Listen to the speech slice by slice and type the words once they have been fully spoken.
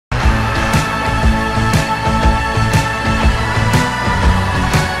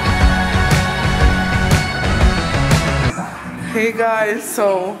Hey guys,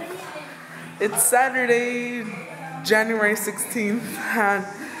 so it's Saturday, January 16th, and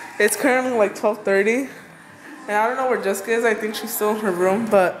it's currently like 12:30, and I don't know where Jessica is. I think she's still in her room,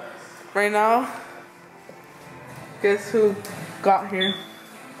 but right now, guess who got here?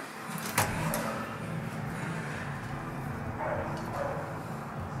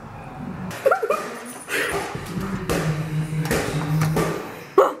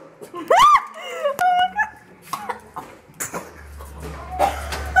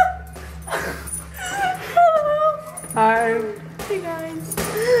 Hi. Hey guys.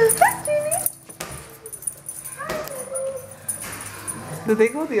 Hi, Jamie. Did they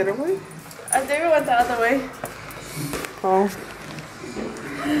go the other way? I think we went the other way. Oh.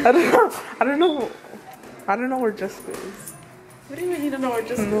 I don't know where Jessica is. What do you mean you don't know where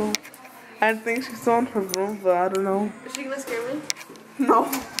Jessica is? No. I think she's still in her room, but I don't know. Is she gonna scare me? No.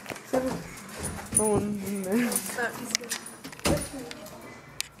 No one's in there.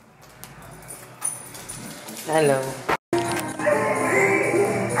 Hello.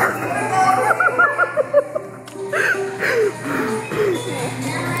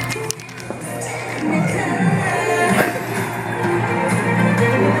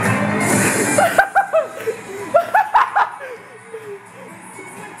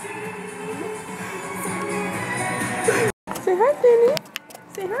 Say hi, Danny.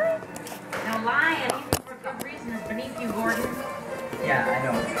 Say hi. No lying, even for good reason, is beneath you, Gordon. Yeah, I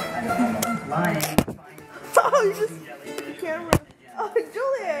know. Lying. Oh, you just the camera. Oh,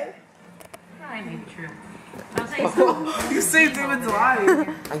 Julian. That may be true. I'll tell you something. You saved David's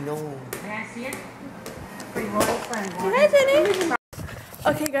life. I know. May I see it? Pretty loyal friend, Gordon. Hi, Jenny.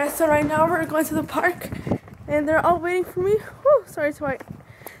 Okay, guys. So right now we're going to the park, and they're all waiting for me. Whew, sorry, it's white.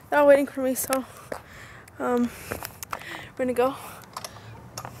 They're all waiting for me. So, we're gonna go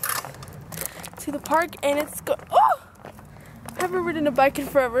to the park, and it's go. Oh, I haven't ridden a bike in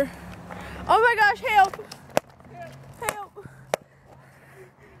forever. Oh my gosh! Help! Help!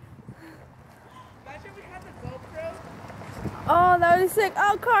 Imagine we had the GoPro. Oh, that would be sick.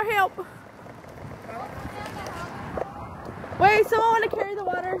 Oh, car, help! Wait, someone want to carry the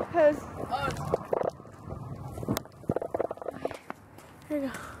water? Cause here we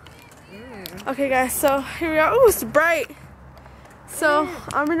go. Okay, guys. So here we are. Oh, it's bright. So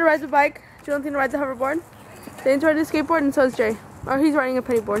I'm gonna ride the bike. Julian rides the hoverboard. Dane's riding the skateboard, and so is Jay. Or he's riding a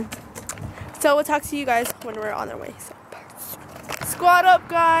penny board. So we'll talk to you guys when we're on our way. So squat up,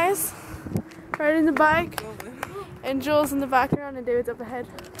 guys. Riding the bike. And Jules in the background, and David's up ahead.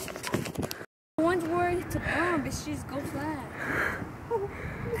 One's worried to bump, it's just go flat.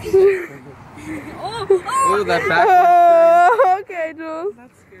 Oh, that back. Oh, okay, Jules.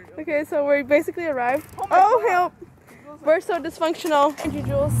 That's scary. Okay, so we basically arrived. Oh, help! We're so dysfunctional. Thank you,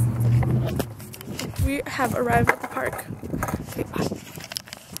 Jules. We have arrived at the park. Okay, bye.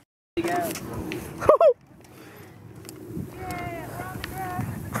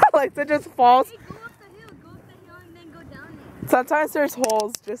 Like that just falls. Hey, go up the hill and then go down it. Sometimes there's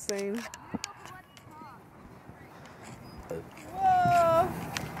holes, just saying. Whoa!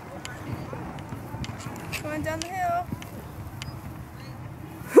 Going down the hill.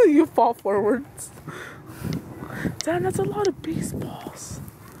 You fall forwards. Damn, that's a lot of baseballs.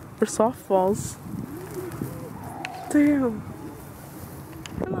 Or softballs. Damn.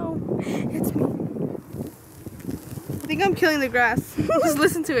 Hello, it's me. I think I'm killing the grass. Just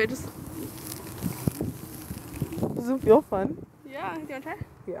listen to it. Just. Does it feel fun? Yeah, you wanna try?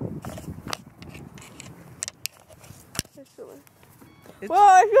 Yeah.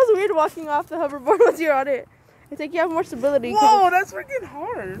 Whoa, it feels weird walking off the hoverboard once you're on it. It's like you have more stability. Whoa, that's freaking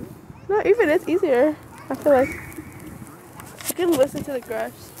hard. No, even it's easier. I feel like you can listen to the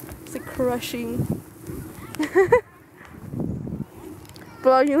grass. It's like crushing.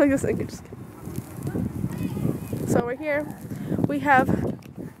 Vlogging like this. Okay, just kidding. So we're here. We have.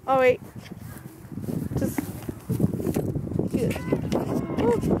 Oh wait. Just. Okay,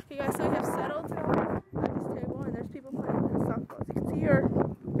 guys. So we have settled at this table, and there's people playing softball. As you can see, or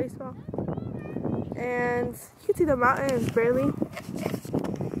baseball, and you can see the mountains barely.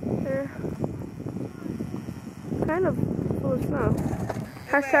 They're kind of full of snow.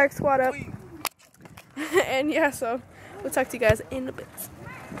 Hashtag squat up. And yeah, so we'll talk to you guys in a bit.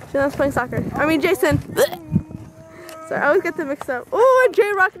 Julian's playing soccer. I mean, Jason. Sorry, I always get them mixed up. Oh, and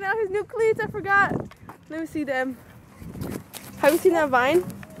Jay rocking out his new cleats. I forgot. Let me see them. Have you seen that Vine?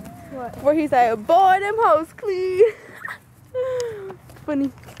 What? Where he's like, boy, them hoes clean.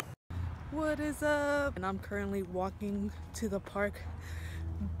 Funny. What is up? And I'm currently walking to the park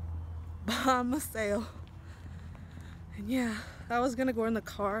by myself. And yeah, I was gonna go in the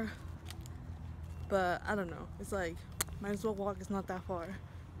car, but I don't know. It's like Might as well walk, it's not that far.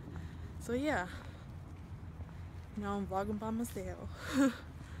 So yeah, now I'm vlogging by myself.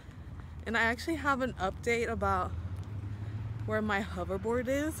 And I actually have an update about where my hoverboard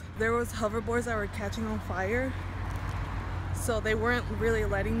is. There was hoverboards that were catching on fire, so they weren't really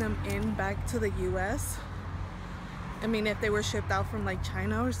letting them in back to the US. I mean, if they were shipped out from like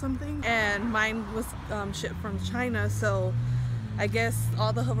China or something. And mine was shipped from China, so I guess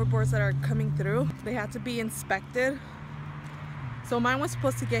all the hoverboards that are coming through, they had to be inspected. So mine was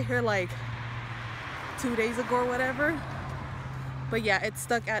supposed to get here like 2 days ago or whatever. But yeah, it's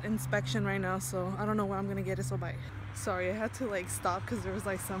stuck at inspection right now, so I don't know when I'm gonna get it, so bye. Sorry, I had to like stop because there was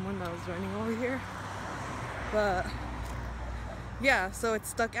like someone that was running over here. But yeah, so it's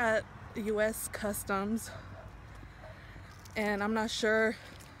stuck at US Customs. And I'm not sure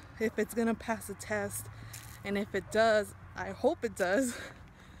if it's gonna pass a test. And if it does, I hope it does,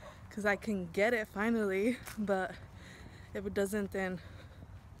 because I can get it finally. But if it doesn't, then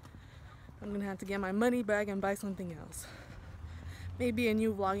I'm gonna have to get my money back and buy something else. Maybe a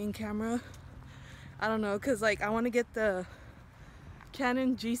new vlogging camera. I don't know, because like I want to get the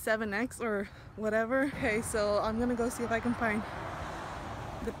Canon G7X or whatever. Okay, so I'm gonna go see if I can find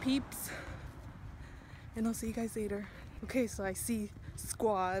the peeps, and I'll see you guys later. Okay, so I see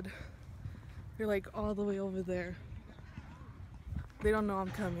squad. They're like all the way over there. They don't know I'm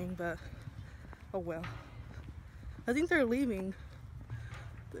coming, but oh well. I think they're leaving.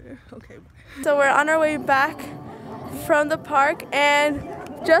 Okay. So we're on our way back from the park, and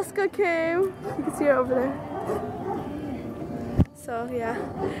Jessica came. You can see her over there. So yeah,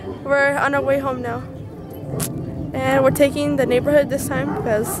 we're on our way home now, and we're taking the neighborhood this time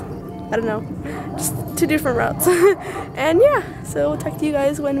because I don't know, just 2 different routes. And yeah, so we'll talk to you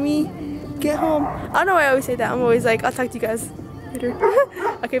guys when we get home. I don't know why I always say that. I'm always like, I'll talk to you guys later.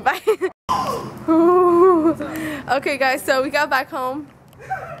 Okay, bye. Okay guys, so we got back home.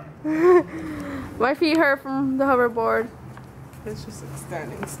 My feet hurt from the hoverboard. It's just like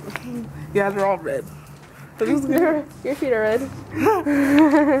standing still. Yeah, they're all red. Your feet are red.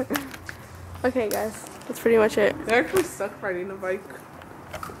 Okay guys, that's pretty much it. They actually suck riding a bike.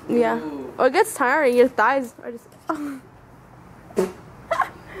 Yeah. Oh, it gets tiring. Your thighs are just...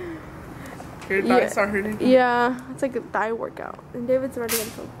 Your thighs are hurting. Yeah, it's like a thigh workout. And David's already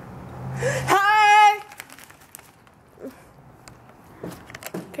gonna come. Hi!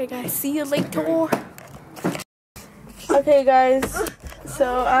 Okay guys, see you later. Okay guys,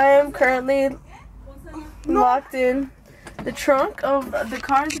 so I am currently locked in the trunk of the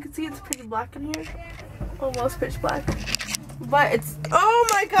car. As you can see, it's pretty black in here. Almost pitch black. But it's, oh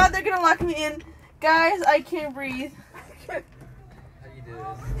my god, they're gonna lock me in. Guys, I can't breathe. How you do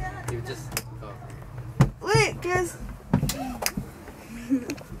this? You just, oh. Wait, guys.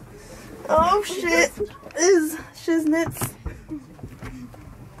 Oh shit. Is shiznits.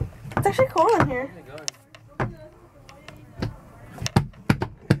 It's actually cold in here.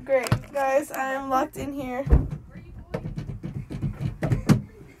 Great, guys, I am locked in here.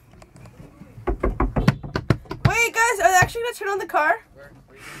 Wait, guys, are they actually gonna turn on the car?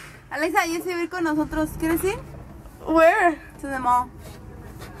 Alexa, ¿ya se va a ir con nosotros? ¿Quieres ir? Where? To the mall.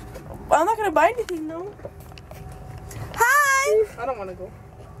 I'm not gonna buy anything, no. Hi! I don't want to go.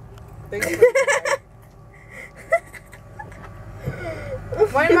 Thank you.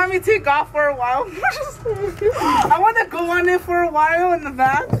 Why not me take off for a while? I want to go on it for a while in the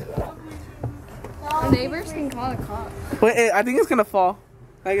back. The neighbors can call a cop. Wait, I think it's gonna fall.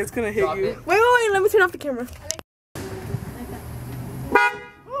 Like it's gonna hit you. Wait, let me turn off the camera.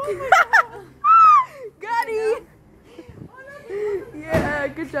 Got it! Yeah,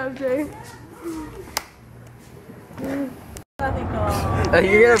 good job, Jay.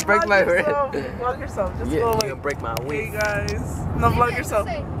 You're gonna break my wrist. Vlog yourself. Just go You're like, gonna break my hey wrist. guys. No, vlog yourself.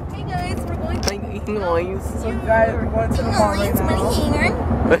 Hey guys, we're going to... Noise. So guys, we're going to the mall right now.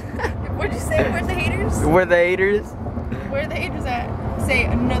 What'd you say? Where's the haters? We're the haters. Where are the haters at? Say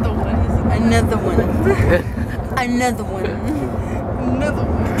another one. Another one. Another one. Another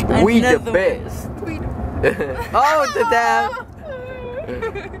one. We the Another best. Oh, the dab.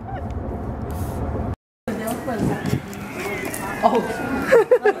 Oh.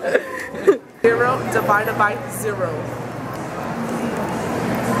 0 divided by 0.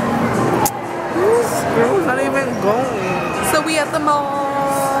 It's not even going. So we at the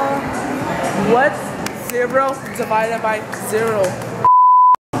mall. What's 0 divided by 0?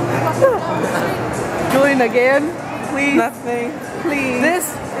 Julian again? Please. Nothing. Please. This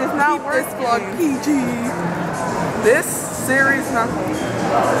is not worth this vlog PG. This series not going.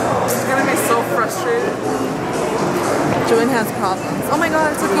 It's gonna be so frustrated. Julian has problems. Oh my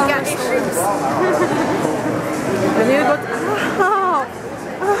god, it's a conversation. I need to go to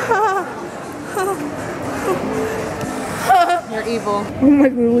You're evil. I'm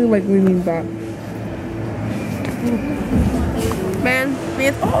like literally like leaning back. Man,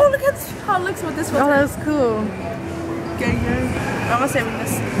 oh look at how it looks with this one. Oh, that was cool. Okay, I'm gonna save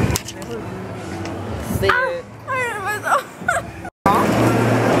this. Say it. I hurt myself.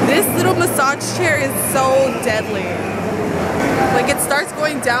 This little massage chair is so deadly. Like it starts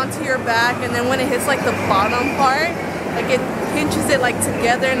going down to your back, and then when it hits like the bottom part, like it pinches it like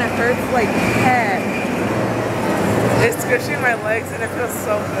together and it hurts like head. It's squishing my legs and it feels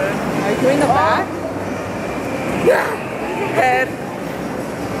so good. Are you doing the back? Head.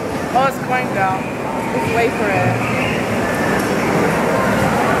 Oh, it's going down. Just wait for it.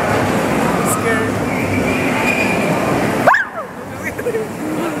 I'm scared.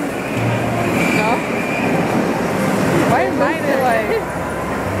 No? Why am I like?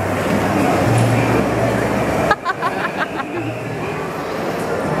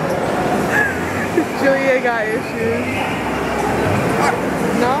 Julian got issues.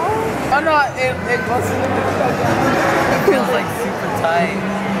 No? Oh no, it goes to It feels like super tight.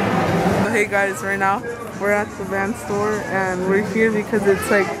 Hey guys, right now we're at the van store and we're here because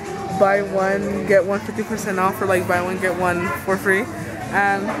it's like buy one get one 50% off, or like buy one get one for free.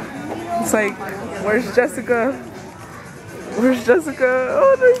 And it's like, where's Jessica? Where's Jessica?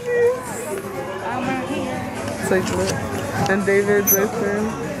 Oh, there she is. I'm right here. It's like lit. And David's right there.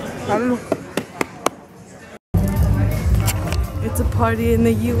 I don't know. It's a party in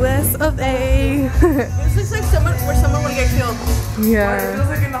the US of A. This looks like where someone would get killed. It Yeah. feels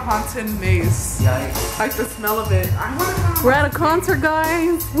like in a haunted maze. Yikes. Like the smell of it. I want to come. We're at a concert,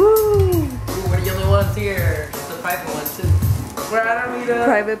 guys. Woo! Ooh, we're the only ones here. It's the private ones too. We're at Armida.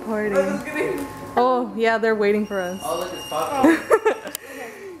 Private party. I'm just kidding. Oh, yeah, they're waiting for us. Oh, look, it's popping.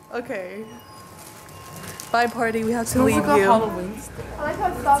 Okay. Bye, party. We have to It leave looks like a you. Halloween. It's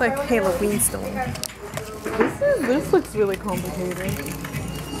like Halloween stone. This looks really complicated.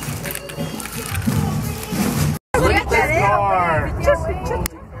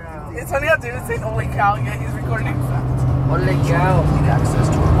 It's funny how David's saying holy cow, yet he's recording. Holy cow.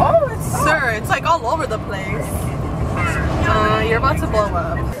 Oh, it's Sir, it's like all over the place. You're about to blow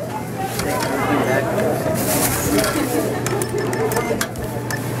up.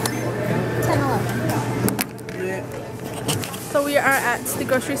 So we are at the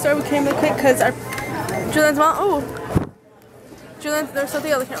grocery store. We came real quick because our Julian's mom. There's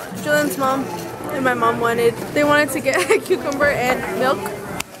something on the camera. Julian's mom and my mom they wanted to get a cucumber and milk.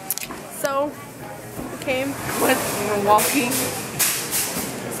 So we came. we're walking.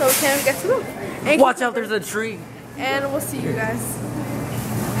 So we came to get some milk. And Watch out, there's a tree. And we'll see you guys.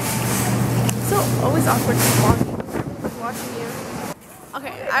 So always awkward vlogging, watching you.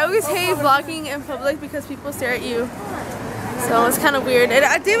 Okay, I always hate vlogging in public because people stare at you. So it's kind of weird.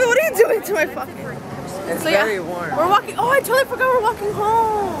 And David, what are you doing to my fucking? It's So very yeah, warm. we're walking. Oh, I totally forgot we're walking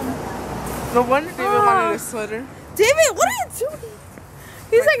home. No wonder David wanted a sweater. David, what are you doing?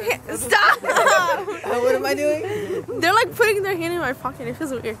 He's like, stop. What am I doing? They're like putting their hand in my pocket. It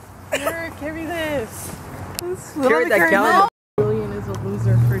feels weird. Here, carry this. Carry that gallon. Julian is a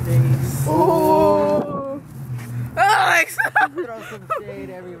loser for days. Oh. Alex. Throw some shade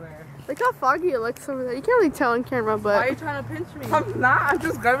everywhere. Look how foggy it looks over there. You can't really tell on camera, but. Why are you trying to pinch me? I'm not. I'm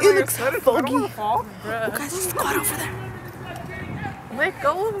just grabbing It my looks sweater. foggy. I don't want to fall. You guys just go over there. Let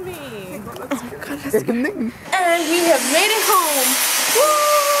go of me. And we have made it home.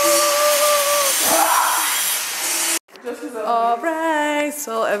 Alright,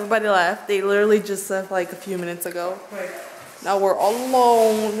 so everybody left. They literally just left like a few minutes ago. Now we're all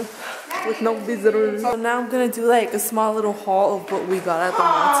alone with no visitors. So now I'm gonna do like a small little haul of what we got at the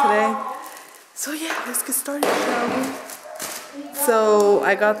mall today. So yeah, let's get started, shall we? So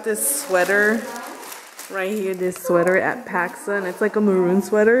I got this sweater right here, this sweater at Paxa, and it's like a maroon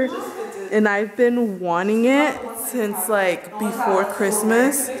sweater. And I've been wanting it since like before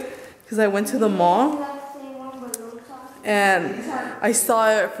Christmas because I went to the mall and I saw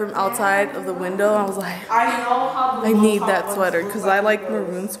it from outside of the window. I was like, I need that sweater because I like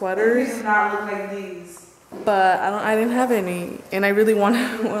maroon sweaters, but I didn't have any, and I really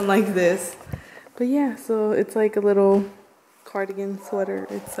wanted one like this. But yeah, so it's like a little cardigan sweater.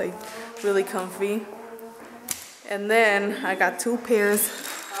 It's like really comfy. And then I got 2 pairs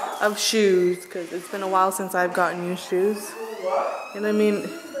of shoes because it's been a while since I've gotten new shoes. And I mean,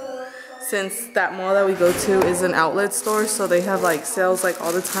 since that mall that we go to is an outlet store, so they have like sales like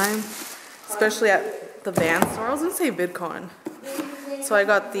all the time, especially at the Van store. I was gonna say VidCon. So I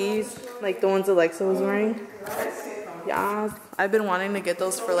got these, like the ones Alexa was wearing. Yeah, I've been wanting to get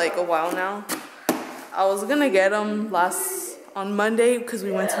those for like a while now. I was gonna get them on Monday because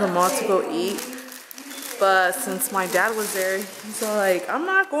we went to the mall to go eat. But since my dad was there, he's all like, I'm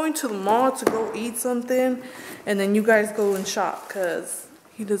not going to the mall to go eat something. And then you guys go and shop because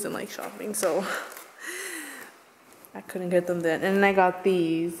he doesn't like shopping. So I couldn't get them then. And then I got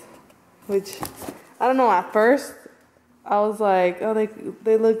these, which I don't know, at first I was like, oh,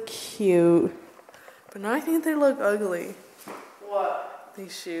 they look cute. But now I think they look ugly. What?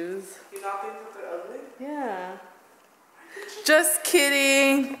 These shoes. You not think that they're ugly? Yeah. Just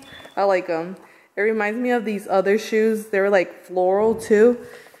kidding. I like them. It reminds me of these other shoes. They were like floral too.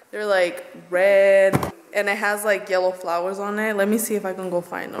 They're like red and it has like yellow flowers on it. Let me see if I can go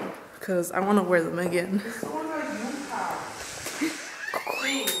find them because I want to wear them again.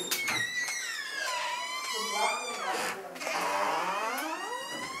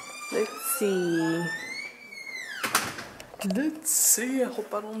 Let's see. Let's see. I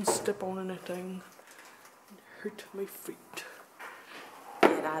hope I don't step on anything and hurt my feet.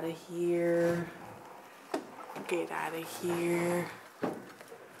 Get out of here. Get out of here.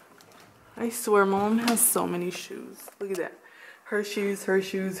 I swear, Mom has so many shoes. Look at that. Her shoes, her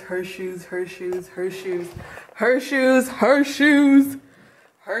shoes, her shoes, her shoes, her shoes, her shoes, her shoes,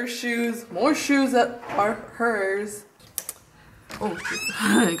 her shoes, more shoes that are hers. Oh,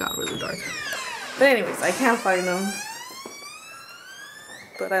 it got really dark. But anyways, I can't find them.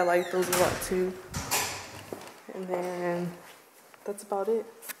 But I like those a lot too. And then that's about it.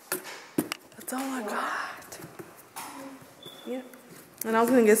 That's all I got. Yep. And I was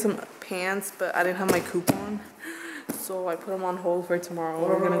gonna get some pants, but I didn't have my coupon. So I put them on hold for tomorrow.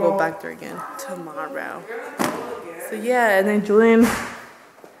 We're gonna go back there again tomorrow. So yeah, and then Julian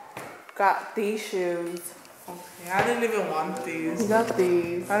got these shoes. Yeah, I didn't even want these. He got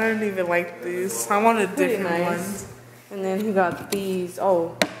these. I didn't even like these. I wanted different ones. And then he got these.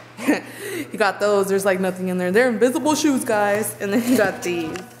 Oh, he got those. There's like nothing in there. They're invisible shoes, guys. And then he got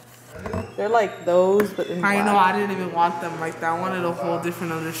these. They're like those, but in black. I know, I didn't even want them like that. I wanted a whole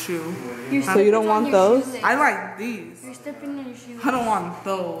different other shoe. So you don't want those? I like these. You're stepping on your shoes. I don't want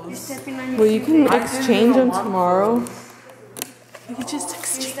those. You're stepping on your Well, you can I exchange them didn't even tomorrow. want You can just You're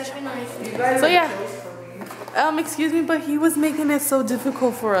exchange. stepping on your shoes. So yeah. Excuse me, but he was making it so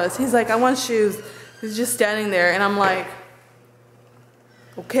difficult for us. He's like, I want shoes. He's just standing there, and I'm like,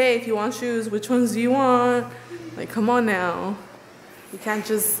 okay, if you want shoes, which ones do you want? Like, come on now. You can't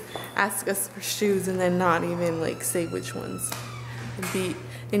just ask us for shoes and then not even like say which ones and be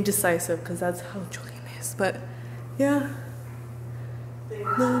indecisive because that's how Julian is. But yeah,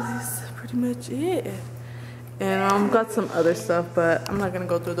 that is pretty much it. And got some other stuff, but I'm not gonna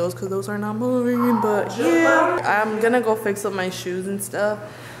go through those because those are not moving. But yeah, I'm gonna go fix up my shoes and stuff.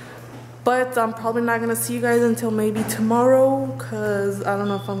 But I'm probably not gonna see you guys until maybe tomorrow because I don't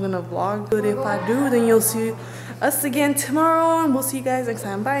know if I'm gonna vlog. But if I do, then you'll see us again tomorrow, and we'll see you guys next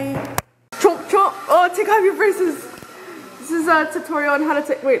time. Bye. Chomp chomp. Oh, take off your braces. This is a tutorial on how to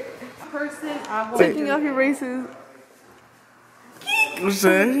take. Wait. Taking off your braces.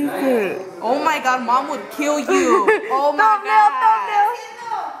 Oh my God, Mom would kill you. Oh my God.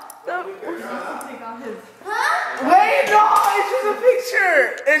 Wait, no, it's just a picture.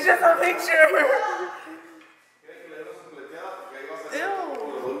 It's just a picture.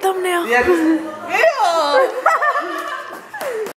 Thumbnail. Yeah, Ew.